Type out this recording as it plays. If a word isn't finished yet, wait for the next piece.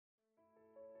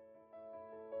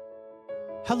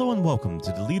Hello and welcome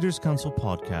to the Leaders Council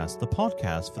podcast, the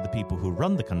podcast for the people who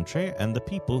run the country and the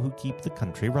people who keep the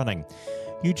country running.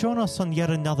 You join us on yet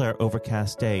another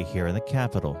overcast day here in the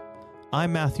capital.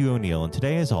 I'm Matthew O'Neill, and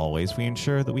today, as always, we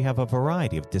ensure that we have a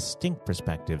variety of distinct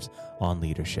perspectives on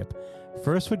leadership.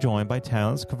 First, we're joined by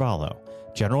Terence Carvalho,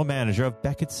 General Manager of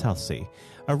Becketts, Southsea,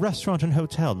 a restaurant and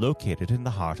hotel located in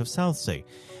the heart of Southsea.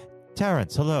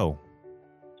 Terence, hello.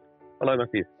 Hello,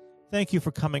 Matthew. Thank you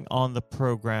for coming on the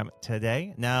program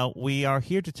today. Now, we are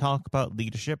here to talk about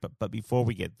leadership, but before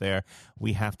we get there,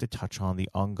 we have to touch on the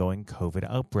ongoing COVID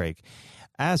outbreak.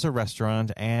 As a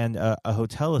restaurant and a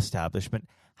hotel establishment,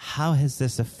 how has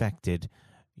this affected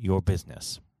your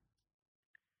business?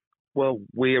 Well,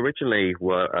 we originally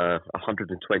were a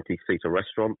 120-seater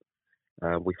restaurant.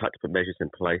 We've had to put measures in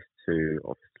place to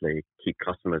obviously keep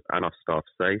customers and our staff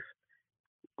safe,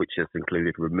 which has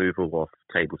included removal of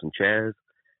tables and chairs,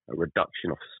 a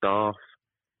reduction of staff,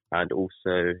 and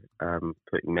also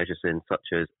putting measures in such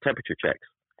as temperature checks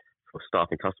for staff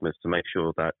and customers to make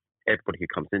sure that everybody who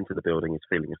comes into the building is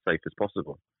feeling as safe as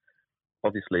possible.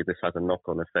 Obviously, this has a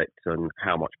knock-on effect on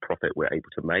how much profit we're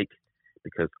able to make,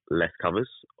 because less covers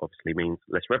obviously means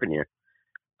less revenue.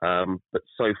 But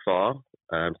so far,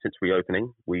 since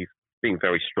reopening, we've been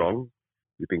very strong.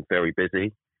 We've been very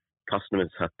busy.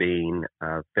 Customers have been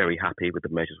very happy with the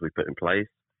measures we put in place.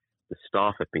 The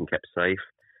staff have been kept safe.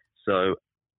 So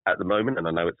at the moment, and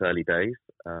I know it's early days,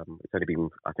 it's only been,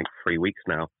 I think, 3 weeks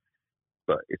now,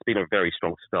 but it's been a very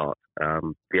strong start.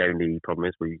 The only problem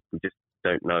is we just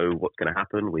don't know what's going to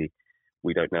happen. We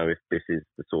don't know if this is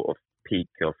the sort of peak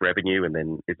of revenue and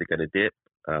then is it going to dip?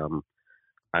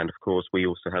 And of course, we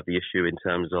also have the issue in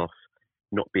terms of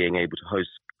not being able to host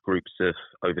groups of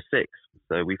over 6.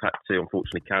 So we've had to,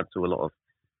 unfortunately, cancel a lot of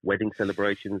wedding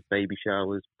celebrations, baby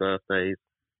showers, birthdays.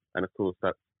 And of course,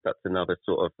 that's another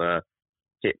sort of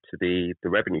hit to the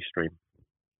revenue stream.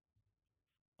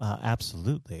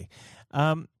 Absolutely.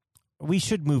 We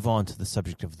should move on to the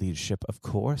subject of leadership, of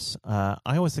course. I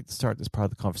always like to start this part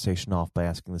of the conversation off by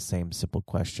asking the same simple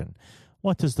question.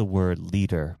 What does the word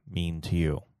leader mean to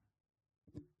you?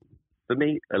 For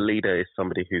me, a leader is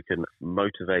somebody who can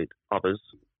motivate others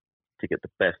to get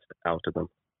the best out of them.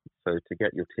 So to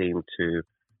get your team to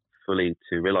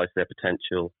realize their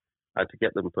potential and to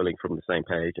get them pulling from the same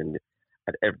page and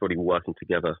everybody working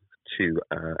together to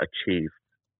achieve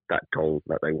that goal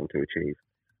that they want to achieve.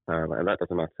 And that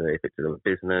doesn't matter if it's a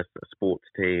business, a sports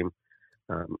team.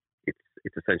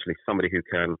 It's essentially somebody who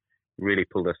can really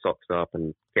pull their socks up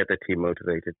and get their team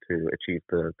motivated to achieve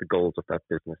the goals of that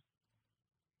business.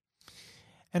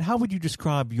 And how would you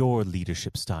describe your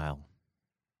leadership style?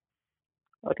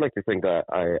 I'd like to think that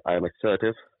I am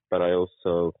assertive, but I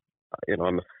also,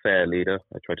 I'm a fair leader.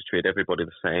 I try to treat everybody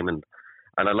the same, and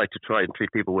I like to try and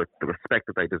treat people with the respect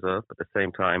that they deserve. But at the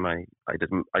same time,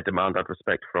 I demand that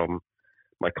respect from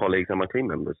my colleagues and my team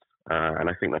members. And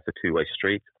I think that's a two-way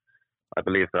street. I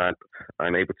believe that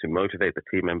I'm able to motivate the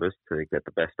team members to get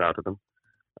the best out of them.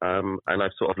 And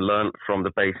I've sort of learned from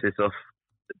the basis of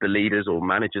the leaders or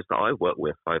managers that I work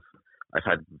with. I've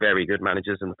had very good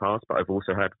managers in the past, but I've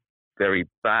also had very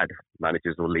bad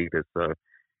managers or leaders. So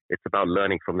it's about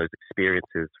learning from those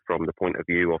experiences from the point of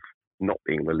view of not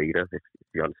being the leader, if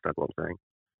you understand what I'm saying.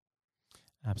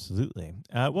 Absolutely.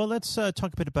 Well, let's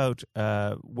talk a bit about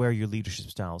where your leadership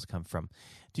styles come from.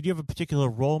 Did you have a particular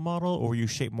role model, or were you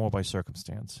shaped more by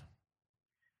circumstance?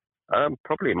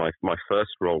 Probably my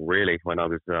first role, really, when I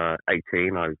was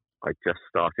 18. I just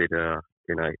started a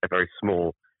very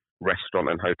small restaurant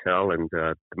and hotel, and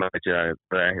the manager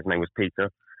there, his name was Peter,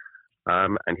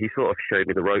 and he sort of showed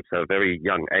me the ropes at a very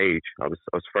young age. I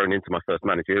was thrown into my first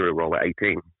managerial role at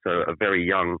 18, so a very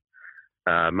young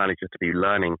manager to be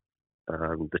learning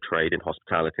the trade in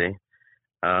hospitality.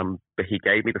 But he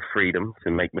gave me the freedom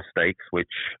to make mistakes, which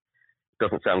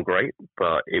doesn't sound great,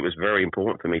 but it was very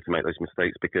important for me to make those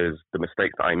mistakes, because the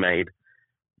mistakes that I made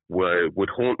would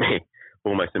haunt me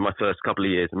almost in my first couple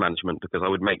of years in management, because I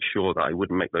would make sure that I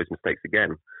wouldn't make those mistakes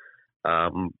again.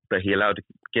 But he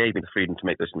gave me the freedom to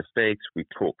make those mistakes. We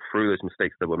talked through those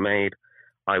mistakes that were made.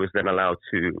 I was then allowed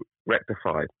to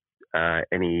rectify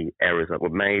any errors that were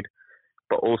made,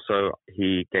 but also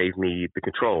he gave me the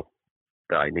control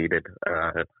that I needed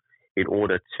in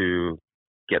order to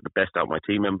get the best out of my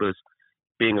team members.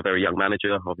 Being a very young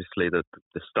manager, obviously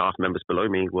the staff members below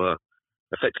me were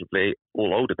effectively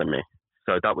all older than me.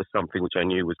 So that was something which I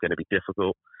knew was going to be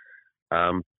difficult.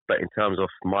 But in terms of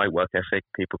my work ethic,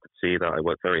 people could see that I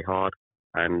worked very hard,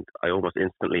 and I almost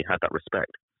instantly had that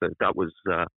respect. So that was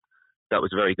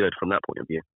very good from that point of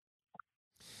view.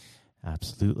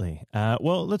 Absolutely.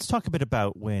 Well, let's talk a bit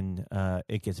about when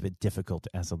it gets a bit difficult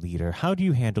as a leader. How do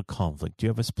you handle conflict? Do you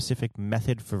have a specific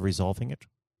method for resolving it?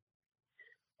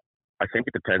 I think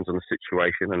it depends on the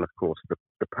situation and, of course,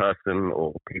 the person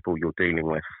or people you're dealing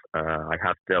with. I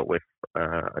have dealt with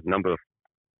a number of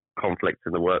conflicts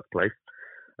in the workplace.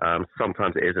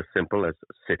 Sometimes it is as simple as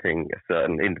sitting a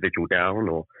certain individual down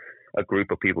or a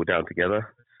group of people down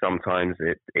together. Sometimes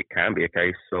it can be a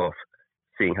case of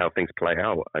seeing how things play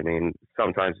out. I mean,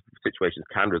 sometimes situations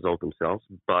can resolve themselves,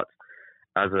 but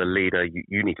as a leader,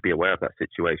 you need to be aware of that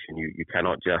situation. You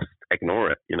cannot just ignore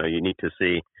it. You need to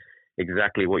see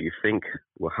exactly what you think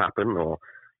will happen or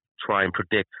try and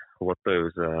predict what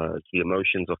the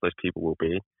emotions of those people will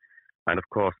be. And of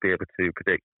course, be able to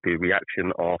predict the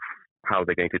reaction of how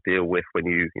they're going to deal with when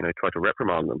you try to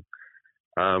reprimand them.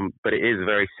 But it is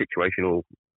very situational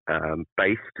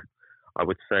based. I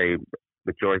would say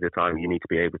majority of the time you need to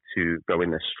be able to go in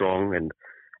there strong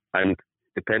and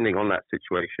depending on that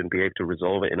situation, be able to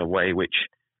resolve it in a way which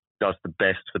does the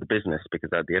best for the business.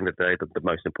 Because at the end of the day, the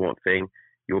most important thing,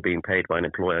 you're being paid by an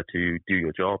employer to do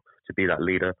your job, to be that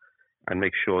leader, and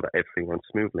make sure that everything runs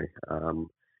smoothly.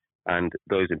 And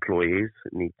those employees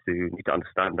need to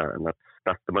understand that, and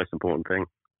that's the most important thing.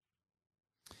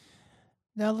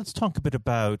 Now let's talk a bit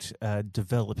about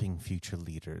developing future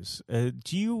leaders.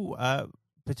 Do you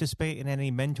participate in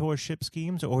any mentorship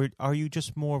schemes, or are you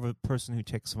just more of a person who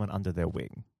takes someone under their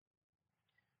wing?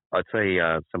 I'd say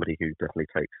somebody who definitely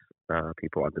takes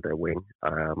people under their wing.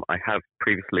 I have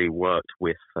previously worked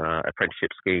with apprenticeship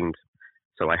schemes,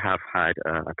 so I have had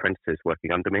apprentices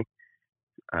working under me.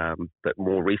 But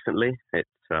more recently,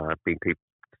 it's been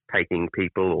taking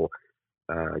people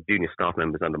or junior staff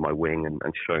members under my wing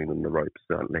and showing them the ropes,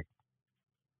 certainly.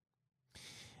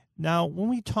 Now, when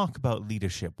we talk about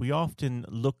leadership, we often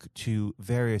look to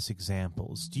various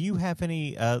examples. Do you have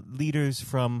any leaders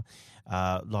from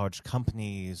large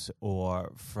companies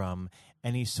or from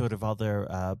any sort of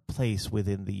other place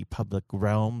within the public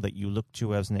realm that you look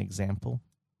to as an example?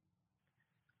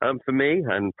 For me,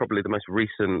 and probably the most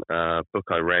recent book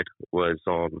I read was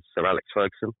on Sir Alex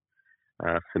Ferguson.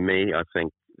 For me, I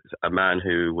think a man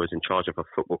who was in charge of a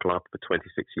football club for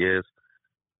 26 years,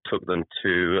 took them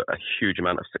to a huge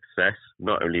amount of success,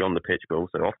 not only on the pitch, but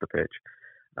also off the pitch.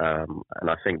 And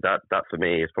I think that for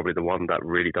me is probably the one that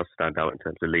really does stand out in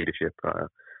terms of leadership.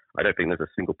 I don't think there's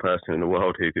a single person in the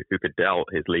world who could doubt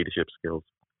his leadership skills.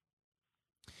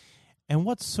 And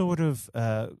what sort of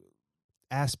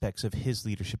aspects of his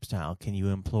leadership style can you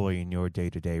employ in your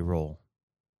day-to-day role?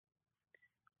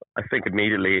 I think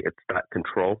immediately it's that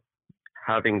control,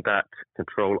 having that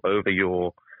control over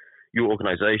your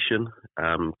organization,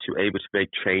 to able to make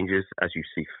changes as you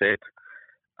see fit,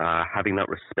 having that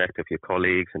respect of your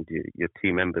colleagues and your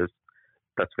team members,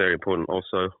 that's very important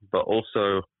also. But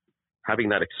also having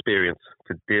that experience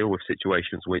to deal with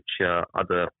situations which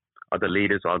other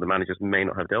leaders or other managers may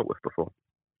not have dealt with before.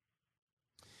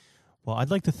 Well,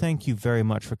 I'd like to thank you very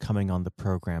much for coming on the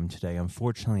program today.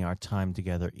 Unfortunately, our time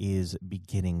together is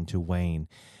beginning to wane.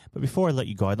 But before I let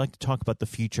you go, I'd like to talk about the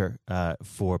future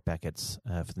for Becketts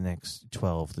for the next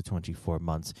 12 to 24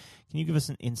 months. Can you give us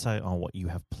an insight on what you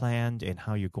have planned and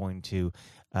how you're going to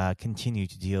continue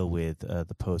to deal with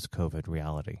the post-COVID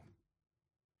reality?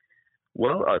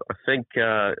 Well, I think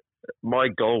my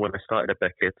goal when I started at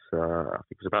Becketts, I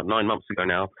think it was about 9 months ago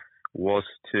now, was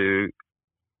to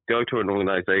go to an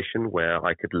organization where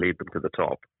I could lead them to the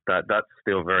top. That's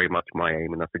still very much my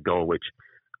aim, and that's a goal which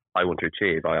I want to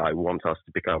achieve. I want us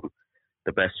to become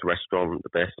the best restaurant, the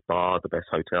best bar, the best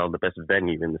hotel, the best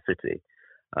venue in the city.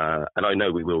 And I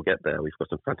know we will get there. We've got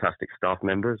some fantastic staff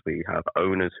members. We have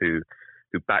owners who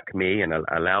back me and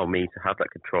allow me to have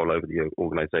that control over the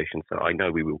organization. So I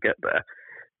know we will get there.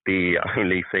 The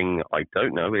only thing I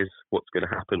don't know is what's going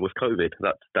to happen with COVID.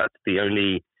 That's the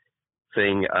only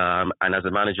thing. And as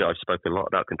a manager, I've spoken a lot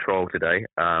about control today.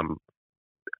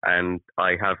 And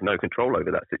I have no control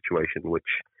over that situation, which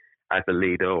as a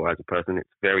leader or as a person, it's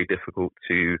very difficult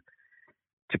to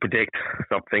predict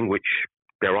something which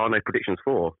there are no predictions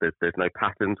for. There's no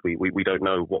patterns. We don't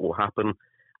know what will happen.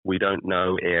 We don't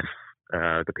know if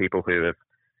the people who have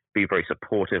been very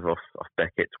supportive of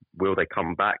Becketts, will they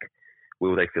come back?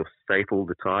 Will they feel safe all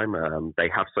the time? They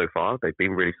have so far. They've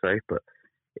been really safe, but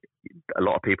a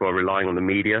lot of people are relying on the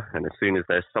media, and as soon as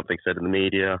there's something said in the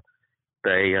media,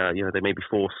 they may be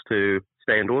forced to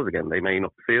stay indoors again. They may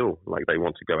not feel like they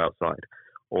want to go outside,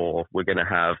 or we're going to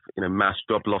have mass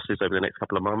job losses over the next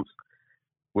couple of months.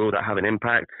 Will that have an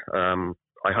impact?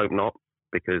 I hope not,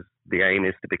 because the aim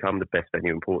is to become the best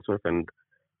venue in Portsmouth, and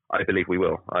I believe we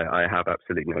will. I have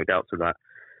absolutely no doubts of that.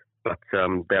 But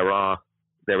there are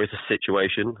there is a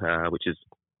situation which is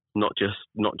not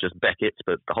just Becketts,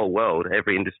 but the whole world.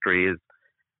 Every industry is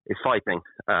fighting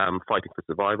for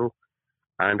survival,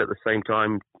 and at the same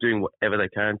time doing whatever they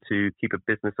can to keep a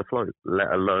business afloat,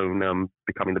 let alone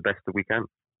becoming the best that we can.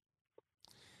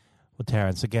 Well,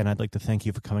 Terence, again, I'd like to thank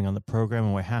you for coming on the program,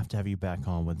 and we have to have you back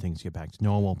on when things get back to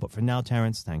normal. But for now,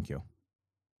 Terence, thank you.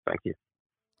 Thank you.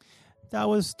 That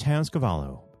was Terence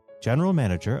Carvalho, General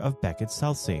Manager of Becketts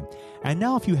Southsea. And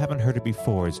now, if you haven't heard it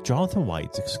before, is Jonathan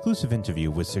White's exclusive interview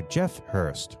with Sir Geoff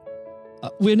Hurst.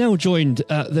 We're now joined,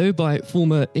 though, by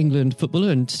former England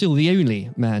footballer and still the only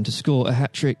man to score a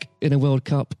hat-trick in a World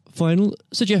Cup final,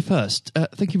 Sir Geoff Hurst.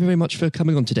 Thank you very much for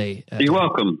coming on today. You're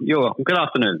welcome. You're welcome. Good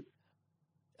afternoon.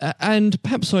 And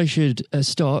perhaps I should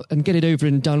start and get it over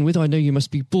and done with. I know you must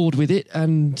be bored with it,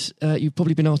 and you've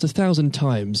probably been asked 1,000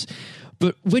 times.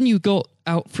 But when you got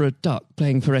out for a duck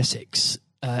playing for Essex,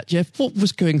 Geoff, what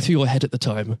was going through your head at the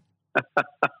time?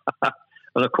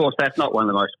 Well, of course, that's not one of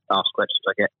the most asked questions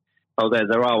I get. Oh,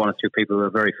 there are one or two people who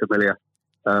are very familiar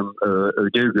who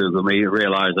do Google me,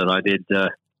 realise that I did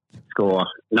score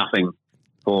nothing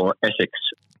for Essex.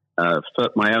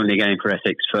 My only game for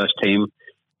Essex first team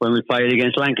when we played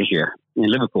against Lancashire in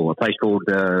Liverpool, a place called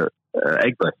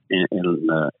Egbert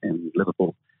in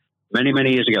Liverpool, many,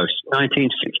 many years ago,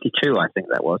 1962, I think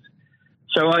that was.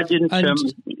 So I didn't, I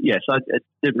didn't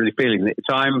really feel it at the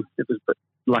time. It was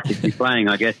lucky to be playing,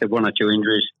 I guess. There were one or two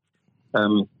injuries.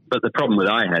 But the problem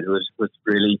that I had was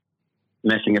really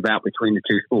messing about between the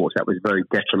two sports. That was very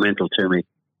detrimental to me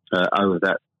over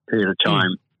that period of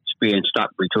time, being stuck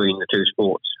between the two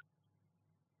sports.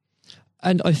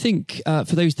 And I think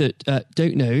for those that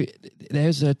don't know,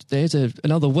 there's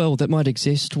another world that might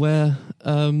exist where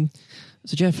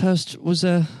Sir Geoff Hurst was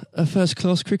a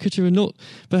first-class cricketer and not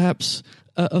perhaps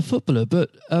a footballer. But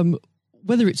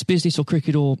whether it's business or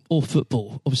cricket or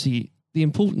football, obviously the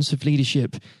importance of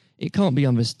leadership, it can't be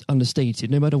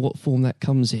understated, no matter what form that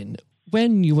comes in.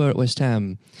 When you were at West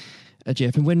Ham,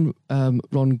 Geoff, and when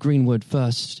Ron Greenwood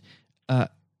first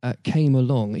came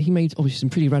along, he made obviously some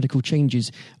pretty radical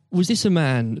changes. Was this a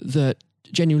man that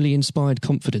genuinely inspired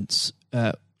confidence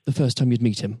the first time you'd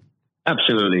meet him?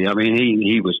 Absolutely. I mean,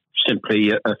 he was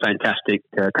simply a fantastic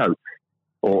coach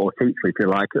or teacher, if you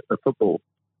like, of football.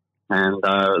 And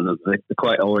the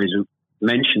quite always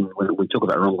mentioned when we talk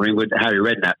about Ron Greenwood, Harry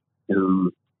Redknapp,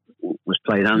 who was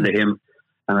played under him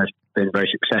and has been very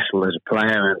successful as a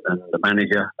player and the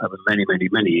manager over many, many,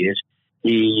 many years.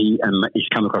 He's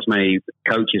come across many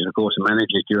coaches, of course, and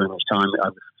managers during his time,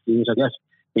 over 50 years, I guess.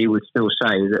 He would still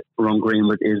say that Ron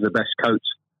Greenwood is the best coach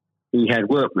he'd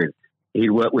worked with.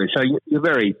 So you're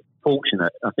very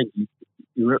fortunate. I think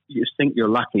you think you're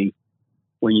lucky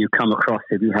when you come across,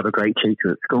 if you have a great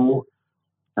teacher at school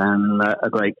and a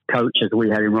great coach, as we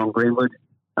had in Ron Greenwood,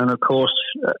 and of course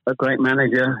a great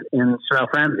manager in Sir Alf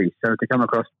Ramsey. So to come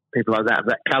across people like that of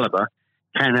that calibre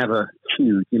can have a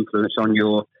huge influence on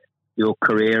your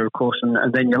career, of course,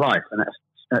 and then your life, and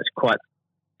that's quite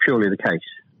purely the case.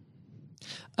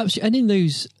 Absolutely. And in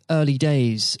those early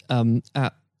days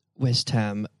at West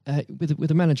Ham,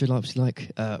 with a manager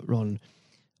like Ron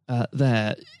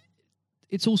there,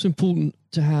 it's also important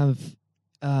to have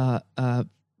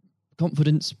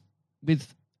confidence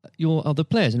with your other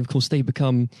players, and of course they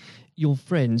become your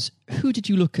friends. Who did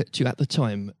you look at the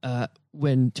time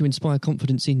when to inspire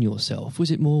confidence in yourself? Was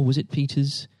it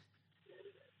Peters?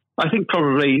 I think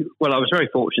probably. Well, I was very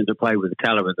fortunate to play with the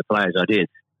calibre of the players I did.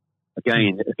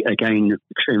 Again,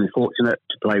 extremely fortunate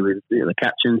to play with the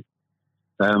captain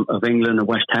of England and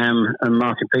West Ham and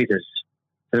Martin Peters,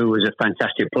 who was a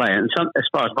fantastic player. And as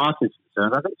far as Martin's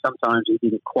concerned, I think sometimes he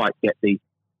didn't quite get the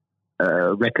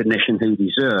recognition he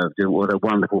deserved and what a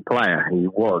wonderful player he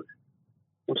was.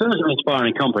 In terms of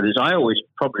inspiring confidence, I always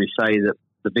probably say that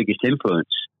the biggest influence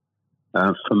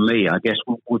for me, I guess,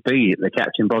 would be the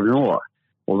captain, Bobby Moore.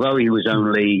 Although he was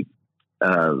only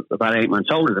about 8 months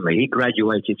older than me, he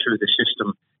graduated through the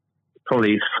system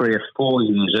probably 3 or 4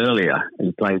 years earlier.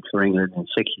 He played for England in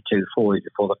 62, 4 years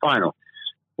before the final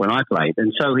when I played.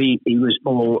 And so he was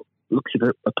more, looked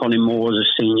upon him more as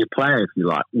a senior player, if you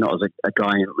like, not as a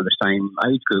guy with the same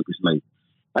age group as me.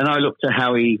 And I looked at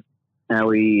how he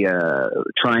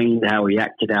trained, how he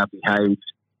acted, how he behaved,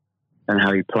 and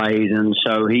how he played. And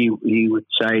so he would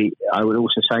say, I would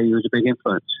also say he was a big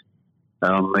influence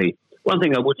on me. One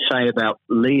thing I would say about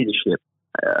leadership,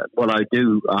 what I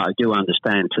do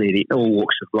understand clearly in all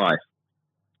walks of life,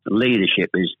 leadership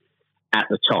is at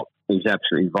the top, is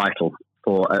absolutely vital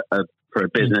for a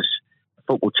business, a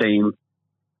football team,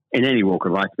 in any walk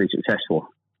of life to be successful.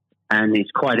 And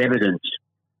it's quite evident.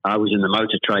 I was in the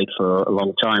motor trade for a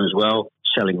long time as well,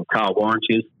 selling car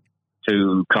warranties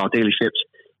to car dealerships,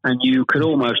 and you could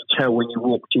almost tell when you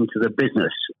walked into the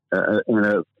business,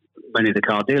 many of the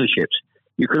car dealerships,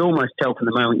 you could almost tell from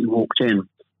the moment you walked in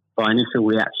by initial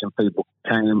reaction, people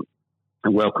came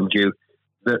and welcomed you,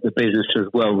 that the business was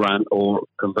well run or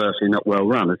conversely not well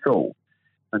run at all.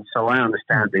 And so I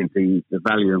understand the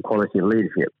value and quality of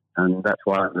leadership, and that's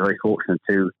why I'm very fortunate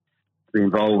to be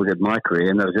involved in my career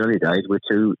in those early days with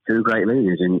two great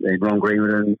leaders in Ron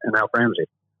Greenwood and Alf Ramsey.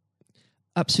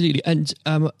 Absolutely. And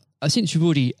since you've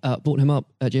already brought him up,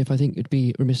 Jeff, I think it'd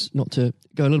be remiss not to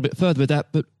go a little bit further with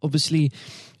that. But obviously,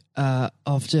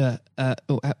 after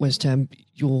at West Ham,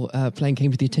 your playing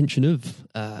came to the attention of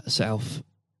Sir Alf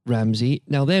Ramsey.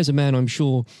 Now, there's a man I'm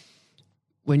sure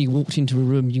when you walked into a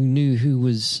room, you knew who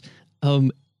was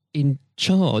in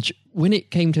charge. When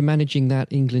it came to managing that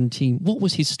England team, what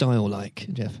was his style like,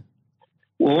 Jeff?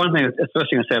 Well, the first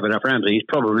thing I say about Alf Ramsey, he's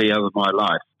probably over my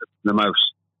life the most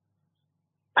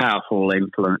powerful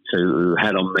influence who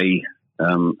had on me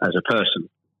as a person.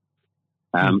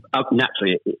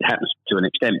 Naturally, it happens to an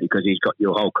extent because he's got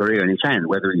your whole career in his hand.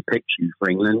 Whether he picks you for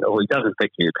England or he doesn't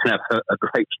pick you, it can have a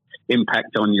great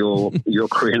impact on your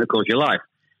career and, of course, your life.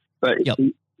 But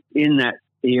in that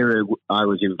era I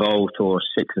was involved for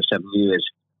 6 or 7 years,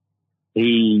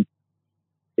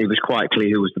 it was quite clear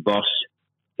who was the boss.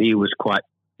 He was quite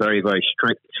very, very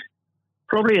strict.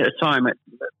 Probably at a time,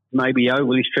 maybe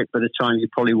overly strict, but at the time you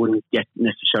probably wouldn't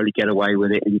necessarily get away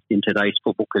with it in today's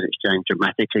football because it's changed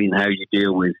dramatically in how you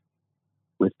deal with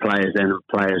players then and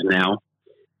players now.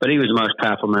 But he was the most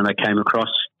powerful man I came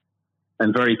across,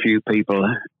 and very few people.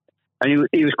 And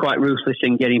he was quite ruthless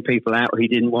in getting people out who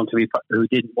didn't want to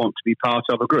be part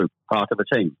of a group, part of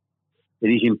a team. It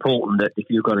is important that if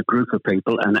you've got a group of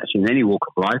people, and that's in any walk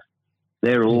of life,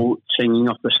 they're all singing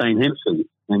off the same hymn sheet,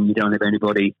 and you don't have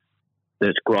anybody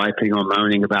that's griping or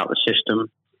moaning about the system.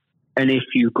 And if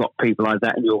you've got people like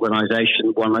that in your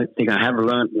organisation, one thing I have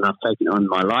learned, and I've taken it on in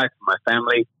my life, my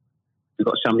family, you've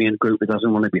got somebody in the group that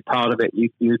doesn't want to be part of it,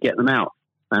 you get them out.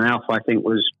 And Alf, I think,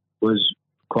 was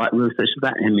quite ruthless with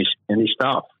that in his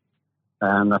staff.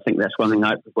 And I think that's one of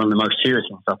the most serious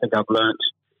things I think I've learned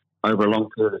over a long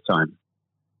period of time.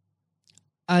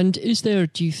 And is there,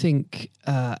 do you think,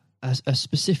 a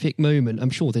specific moment,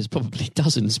 I'm sure there's probably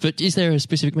dozens, but is there a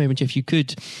specific moment, if you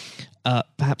could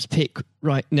perhaps pick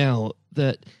right now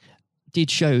that did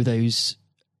show those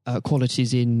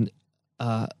qualities in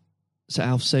Sir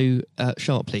Alf so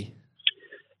sharply?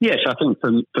 Yes, I think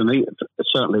for me,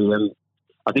 certainly,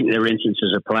 I think there are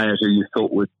instances of players who you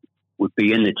thought would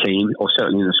be in the team or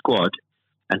certainly in the squad,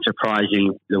 and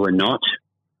surprising they were not.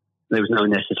 There was no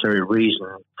necessary reason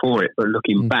for it, but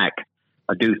looking back,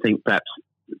 I do think perhaps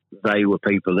they were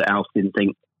people that Alf didn't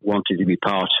think wanted to be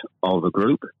part of a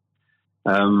group.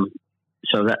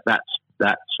 So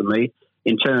that's for me.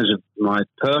 In terms of my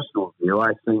personal view,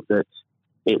 I think that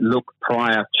it looked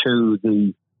prior to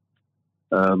the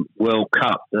World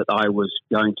Cup that I was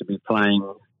going to be playing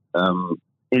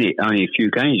in it only a few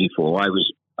games before. I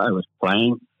was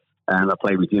playing, and I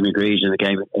played with Jimmy Greaves in the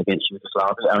game against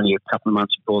Yugoslavia only a couple of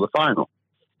months before the final.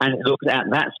 And it looked at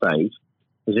that stage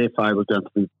as if I was going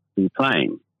to be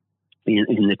playing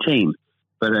in the team.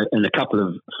 But in a couple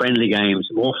of more friendly games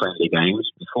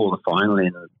before the final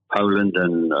in Poland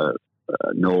and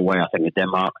Norway, I think, and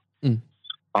Denmark,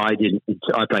 I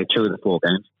played 2 of the 4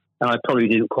 games, and I probably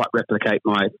didn't quite replicate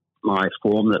my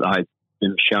form that I'd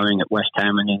been showing at West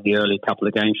Ham and in the early couple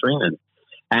of games for England.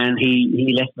 And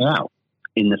he left me out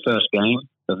in the first game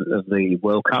of the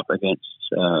World Cup against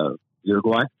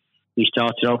Uruguay. He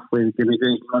started off with Jimmy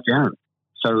Greaves and Roger Hunt.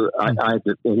 So I had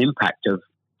an impact of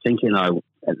thinking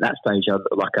at that stage I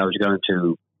looked like I was going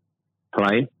to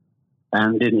play,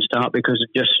 and didn't start because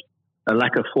of just a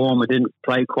lack of form. I didn't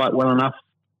play quite well enough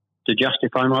to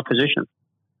justify my position.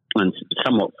 And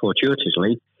somewhat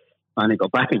fortuitously, I only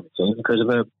got back in the team because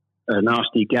of a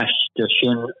nasty gash to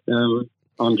shin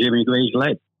on Jimmy Greaves'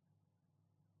 leg.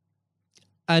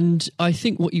 And I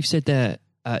think what you've said there,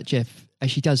 Jeff,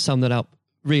 actually does sum that up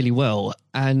really well.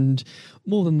 And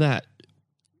more than that,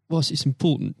 whilst it's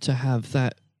important to have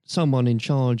that someone in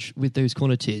charge with those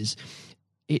qualities,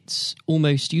 it's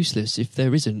almost useless if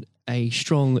there isn't a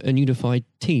strong and unified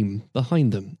team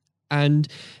behind them. And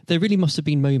there really must have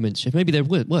been moments, maybe there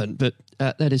weren't, but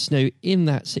let us know, in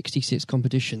that 66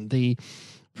 competition, the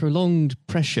prolonged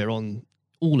pressure on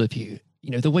all of you,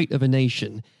 the weight of a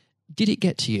nation, did it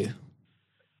get to you?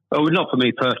 Oh, not for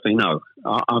me personally, no.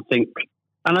 I think,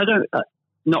 and I don't,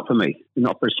 not for me,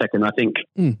 not for a second. I think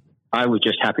I was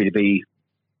just happy to be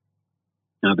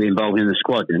involved in the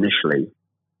squad initially.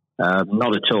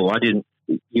 Not at all.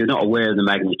 You're not aware of the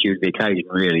magnitude of the occasion,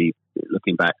 really,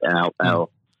 looking back how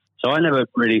So I never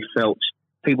really felt,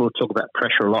 people talk about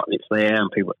pressure a lot and it's there, and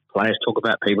players talk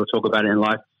about it in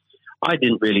life. I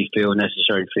didn't really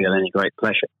necessarily feel any great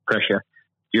pressure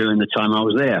during the time I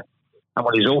was there. And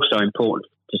what is also important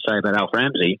to say about Alf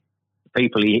Ramsey, the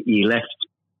people he left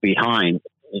behind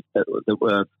that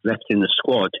were left in the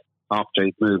squad after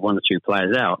he'd moved one or two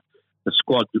players out, the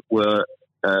squad were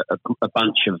a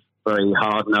bunch of very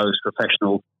hard-nosed,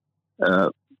 professional,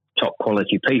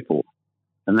 top-quality people.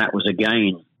 And that was,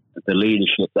 again, the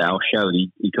leadership that Al showed.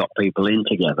 He got people in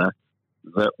together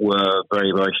that were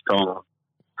very, very strong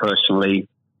personally.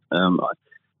 And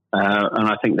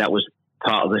I think that was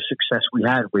part of the success we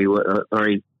had. We were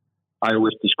I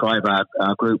always describe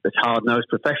our group as hard-nosed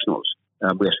professionals.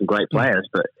 We have some great players,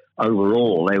 but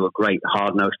overall they were great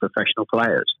hard-nosed professional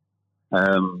players.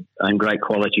 And great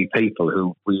quality people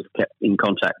who we've kept in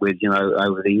contact with,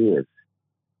 over the years.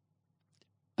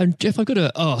 And Jeff, I've got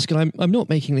to ask, and I'm not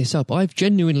making this up, I've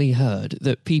genuinely heard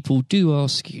that people do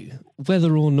ask you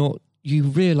whether or not you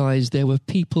realise there were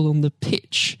people on the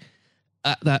pitch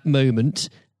at that moment.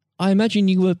 I imagine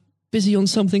you were busy on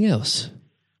something else.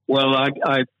 Well, I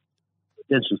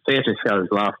did some theatre shows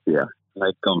last year.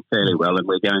 They've gone fairly well, and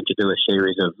we're going to do a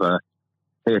series of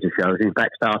theatre shows, in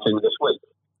fact, starting this week,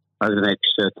 over the next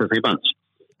 2 or 3 months.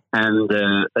 And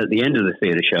at the end of the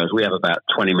theatre shows, we have about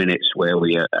 20 minutes where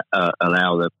we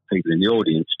allow the people in the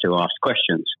audience to ask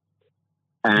questions.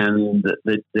 And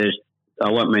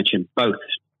I won't mention both.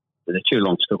 They're too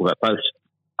long to talk about both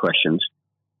questions.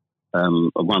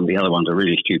 The other one's a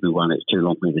really stupid one. It's too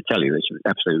long for me to tell you. It's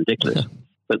absolutely ridiculous.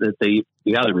 But the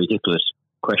other ridiculous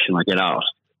question I get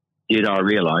asked, did I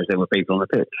realise there were people on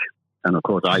the pitch? And of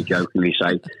course, I jokingly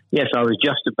say, yes, I was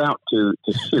just about to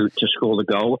shoot to score the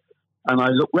goal. And I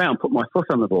looked round, put my foot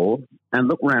on the ball, and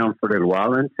looked round for a little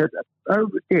while and said,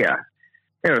 oh dear,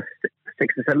 there are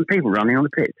 6 or 7 people running on the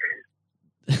pitch.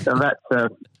 So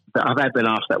I've been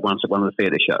asked that once at one of the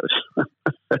theatre shows.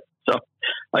 So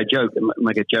I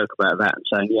make a joke about that and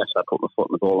saying, yes, I put my foot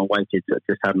on the ball and waited,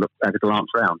 just had a glance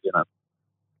round,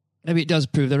 Maybe it does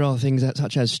prove there are things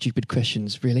such as stupid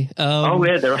questions, really. Oh,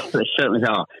 yeah, there certainly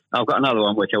are. I've got another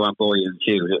one which I won't bore you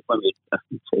with.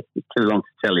 It's too long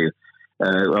to tell you.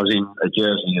 I was in a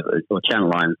Jersey, or Channel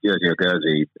Line, Jersey or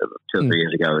Guernsey, 2 or 3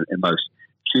 years ago, and most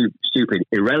stupid,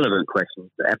 irrelevant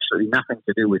questions that absolutely nothing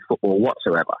to do with football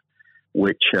whatsoever,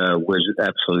 which was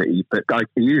absolutely, but I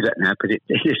can use that now because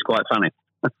it is quite funny.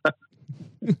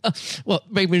 Well,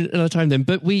 maybe another time then,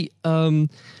 but we... well,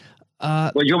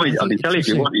 you want me? I can tell you if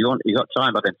you want. You got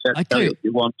time? I can tell you if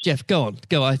you want. Jeff, go on.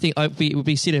 I think it would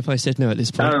be silly if I said no at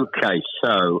this point. Okay,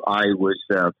 so I was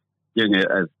doing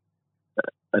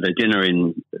at a dinner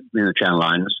in the Channel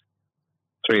Lines,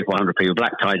 300 or 400 people,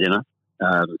 black tie dinner,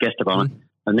 guest of honour.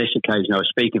 And this occasion I was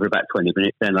speaking for about 20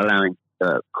 minutes, then allowing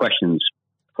questions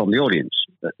from the audience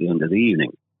at the end of the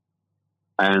evening.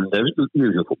 And there was the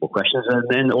usual football questions, and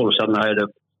then all of a sudden I had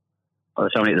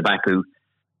somebody at the back who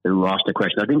asked a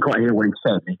question. I didn't quite hear what he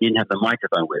said. He didn't have the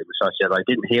microphone with him, so I said, I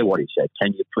didn't hear what he said.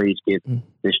 Can you please give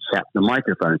this chap the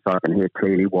microphone so I can hear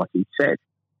clearly what he said?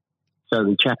 So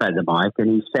the chap had the mic,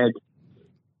 and he said,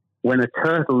 when a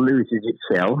turtle loses its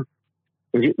shell,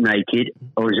 is it naked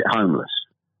or is it homeless?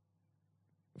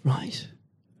 Right.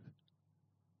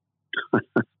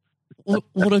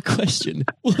 What a question.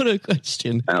 What a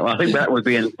question. I think that would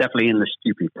be definitely in the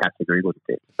stupid category, wouldn't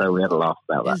it? So we had a laugh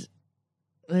about that.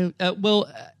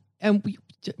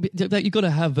 You've got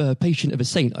to have a patient of a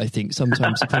saint, I think,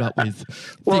 sometimes to put up with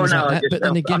things like that. But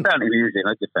then again, I found it amusing.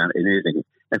 I just found it amusing.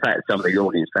 In fact, some of the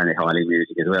audience found it highly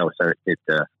amusing as well. So it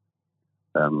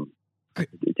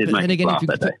did make me laugh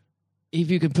that day. If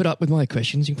you can put up with my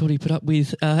questions, you can probably put up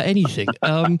with anything.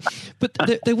 But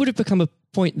there would have become a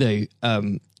point, though,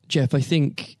 Jeff, I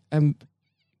think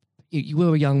you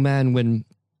were a young man when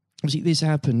obviously this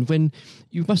happened, when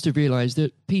you must have realised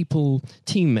that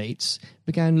teammates,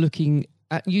 began looking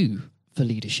at you for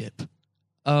leadership.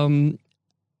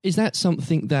 Is that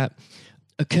something that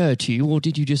occurred to you, or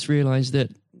did you just realise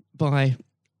that by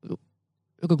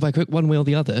one way or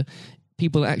the other,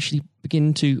 people actually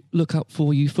begin to look up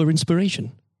for you for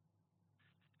inspiration?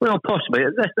 Well, possibly.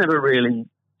 That's never really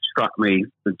struck me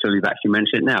until you've actually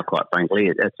mentioned it now, quite frankly.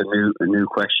 It's a new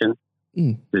question.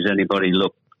 Does anybody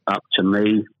look up to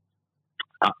me?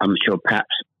 I'm sure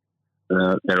perhaps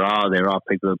there are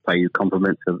people who pay you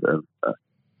compliments of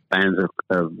fans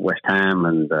of West Ham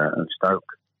and Stoke,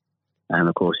 and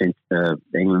of course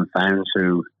England fans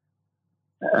who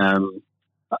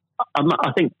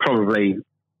I think probably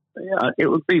it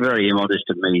would be very immodest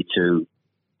of me to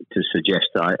suggest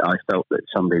that I felt that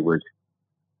somebody was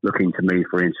looking to me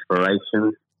for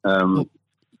inspiration.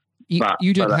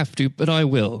 You don't have to, but I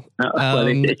will.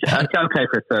 It's okay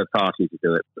for a third party to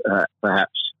do it.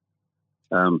 Perhaps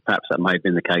that may have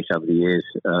been the case over the years.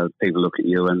 People look at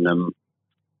you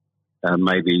and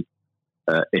maybe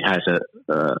it has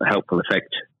a helpful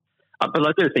effect. But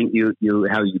I do think you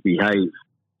how you behave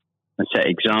and set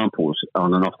examples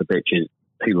on and off the pitch,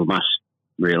 people must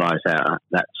realise that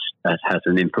has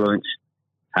an influence.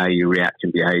 How you react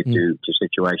and behave to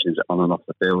situations on and off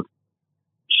the field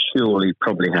surely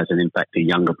probably has an impact to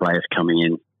younger players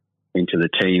coming into the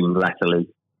team latterly.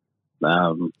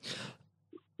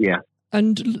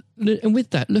 And with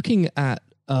that, looking at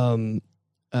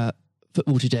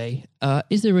football today,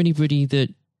 is there anybody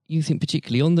that you think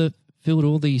particularly on the field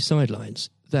or the sidelines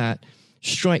that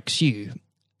strikes you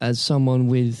as someone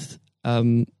with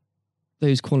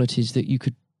those qualities that you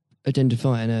could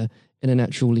identify in a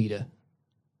natural leader?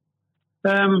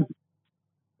 Current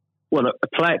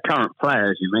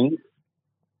players, you mean?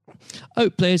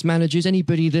 Oh, players, managers,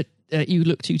 anybody that you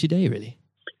look to today, really?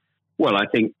 Well, I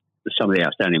think some of the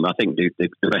outstanding. I think the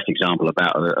best example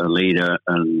about a leader at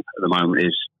the moment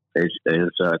is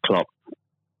Klopp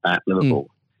at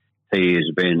Liverpool. He has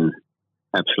been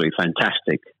absolutely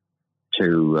fantastic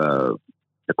to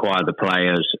acquire the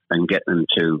players and get them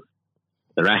to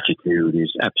their attitude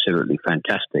is absolutely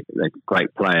fantastic. They're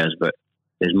great players, but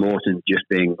there's more than just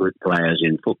being good players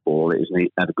in football. It is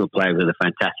have a good player with a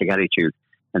fantastic attitude,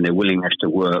 and their willingness to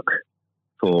work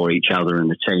for each other and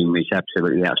the team is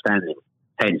absolutely outstanding.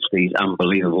 Hence these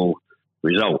unbelievable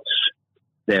results.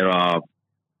 There are,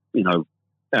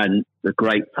 and the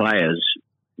great players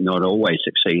not always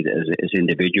succeed as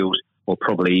individuals, or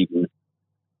probably even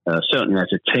certainly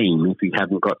as a team if you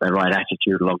haven't got the right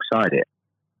attitude alongside it.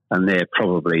 And they're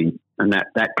probably, and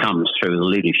that comes through the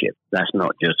leadership. That's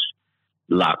not just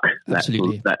luck.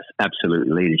 Absolutely. That's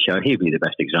absolutely leadership. He'd be the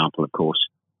best example, of course,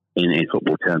 in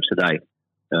football terms today,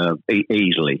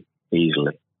 easily.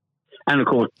 And of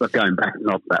course, going back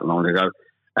not that long ago,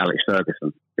 Alex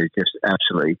Ferguson is just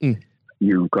absolutely.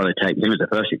 You've got to take him as the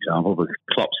first example, because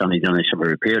Klopp's only done this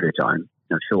over a period of time,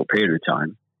 a short period of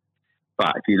time.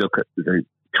 But if you look at the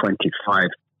 26,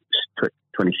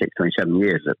 27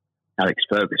 years that Alex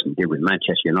Ferguson did with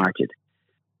Manchester United,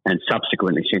 and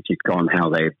subsequently since he's gone, how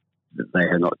they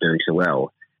are not doing so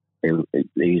well.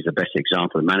 He's the best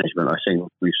example of management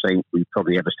we've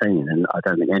probably ever seen, and I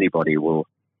don't think anybody will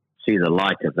see the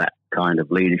light of that kind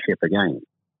of leadership again.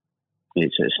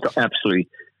 It's absolutely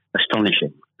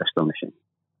astonishing.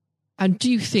 And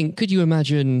do you think, could you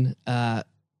imagine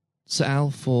Sir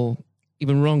Alf or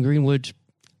even Ron Greenwood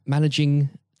managing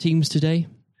teams today?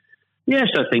 Yes,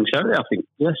 I think so. I think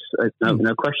yes,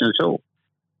 no question at all.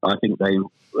 I think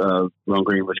Ron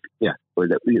Greenwood. Yeah, well,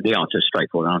 the answer,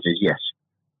 straightforward answer is yes.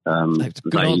 That's a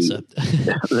good answer.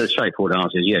 The straightforward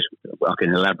answer is yes. I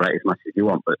can elaborate as much as you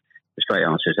want, but the straight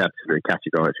answer is absolutely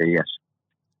categorically yes.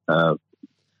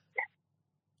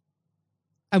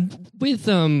 And with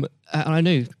I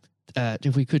know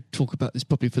if we could talk about this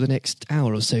probably for the next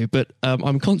hour or so, but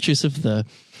I'm conscious of the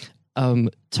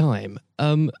time.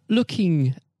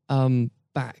 Looking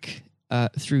back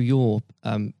through your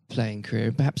playing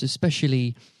career, perhaps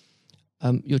especially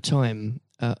your time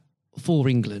for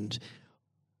England,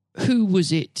 who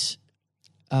was it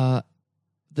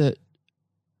that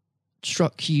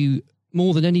struck you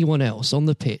more than anyone else on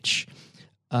the pitch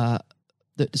that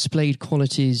displayed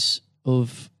qualities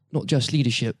of not just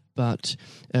leadership but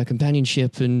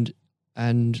companionship and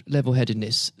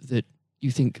level-headedness that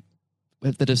you think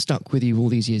that have stuck with you all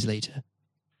these years later?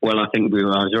 Well, I think I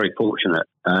was very fortunate,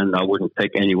 and I wouldn't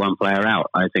pick any one player out.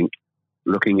 I think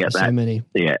looking at that,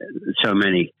 so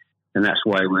many, and that's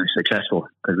why we were successful,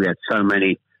 because we had so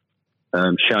many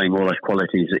showing all those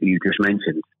qualities that you just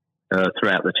mentioned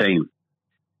throughout the team.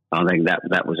 I think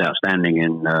that was outstanding,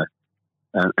 and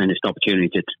it's an opportunity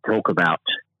to talk about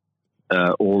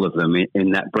all of them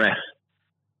in that breath.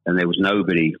 And there was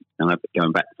nobody, and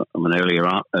going back from an earlier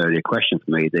question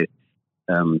for me,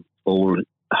 all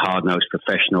hard-nosed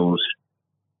professionals,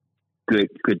 good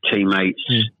teammates,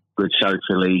 good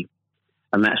socially,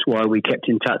 and that's why we kept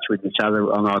in touch with each other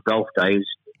on our golf days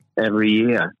every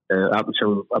year up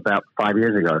until about 5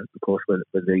 years ago. Of course, with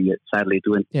the sadly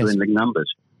dwindling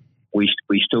numbers, we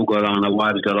still got on. Our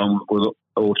wives got on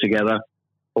all together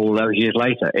all those years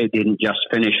later. It didn't just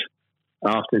finish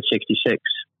after '66.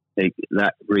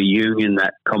 That reunion,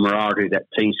 that camaraderie, that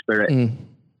team spirit,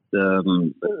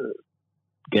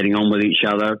 getting on with each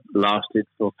other lasted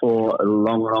for a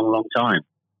long time.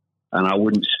 And I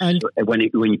wouldn't, when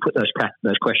you put those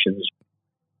questions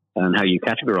and how you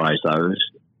categorise those,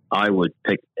 I would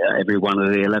pick every one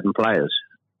of the 11 players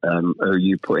who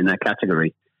you put in that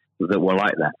category that were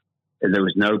like that. there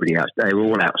was nobody else. They were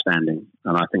all outstanding,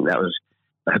 and I think that was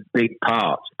a big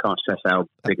part. I can't stress how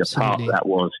big a part that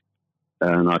was.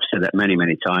 And I've said that many,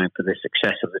 many times for the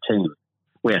success of the team.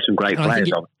 We had some great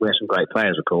players. We had some great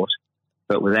players, of course,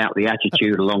 but without the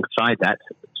attitude alongside that,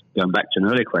 going back to an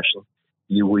earlier question,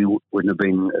 we wouldn't have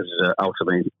been as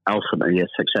ultimately as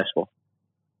successful.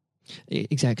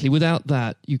 Exactly. Without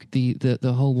that,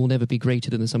 the whole will never be greater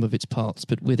than the sum of its parts.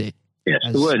 But with it, yes,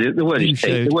 the word is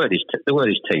team. The word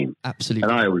is team. Absolutely.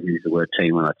 And I always use the word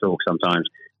team when I talk. Sometimes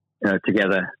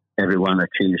together, everyone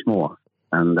achieves more,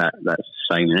 and that's the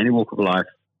same in any walk of life.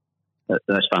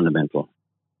 That's fundamental.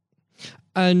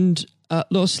 And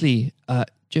lastly,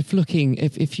 Jeff, looking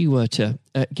if you were to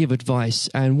give advice,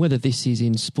 and whether this is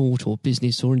in sport or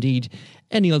business or indeed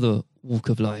any other walk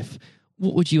of life,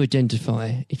 what would you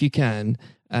identify, if you can,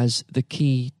 as the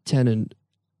key tenet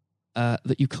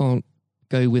that you can't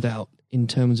go without in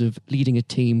terms of leading a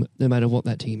team, no matter what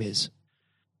that team is?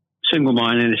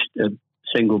 Single-mindedness,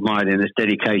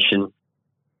 dedication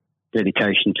to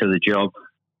the job,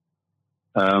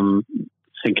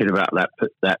 thinking about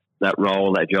that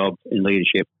role, that job in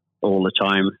leadership all the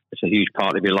time. It's a huge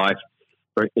part of your life.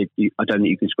 I don't think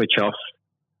you can switch off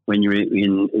when you're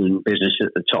in business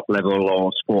at the top level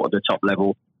or sport at the top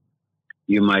level.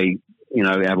 You may,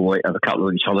 have a couple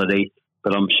of weeks holiday,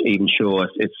 but I'm even sure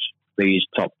if these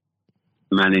top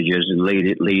managers and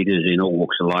leaders in all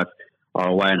walks of life are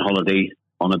away on holiday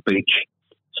on a beach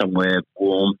somewhere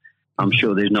warm, I'm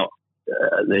sure they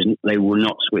will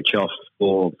not switch off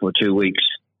for 2 weeks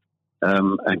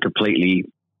and completely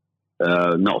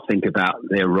not think about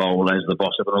their role as the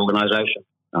boss of an organisation.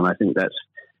 And I think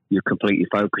you're completely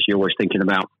focused. You're always thinking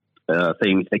about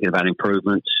things, thinking about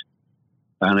improvements,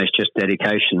 and it's just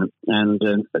dedication and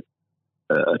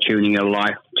tuning your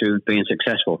life to being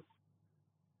successful.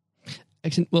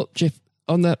 Excellent. Well, Jeff,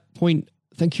 on that point,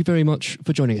 thank you very much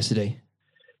for joining us today.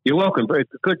 You're welcome. Nice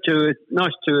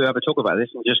to have a talk about this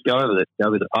and just go over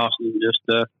the past and just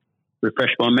refresh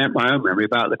my own memory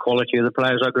about the quality of the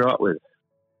players I grew up with.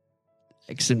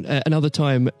 Excellent. Another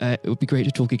time, it would be great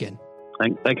to talk again.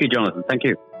 Thank you, Jonathan. Thank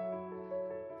you.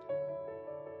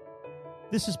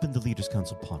 This has been the Leaders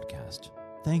Council podcast.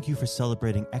 Thank you for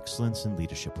celebrating excellence in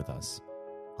leadership with us.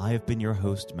 I have been your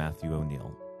host, Matthew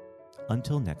O'Neill.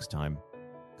 Until next time,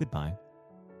 goodbye.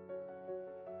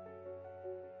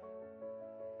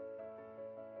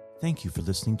 Thank you for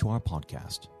listening to our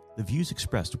podcast. The views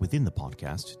expressed within the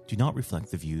podcast do not reflect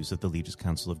the views of the Leaders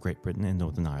Council of Great Britain and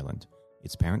Northern Ireland,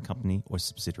 its parent company or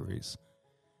subsidiaries,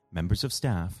 members of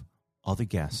staff, other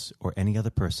guests, or any other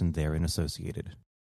person therein associated.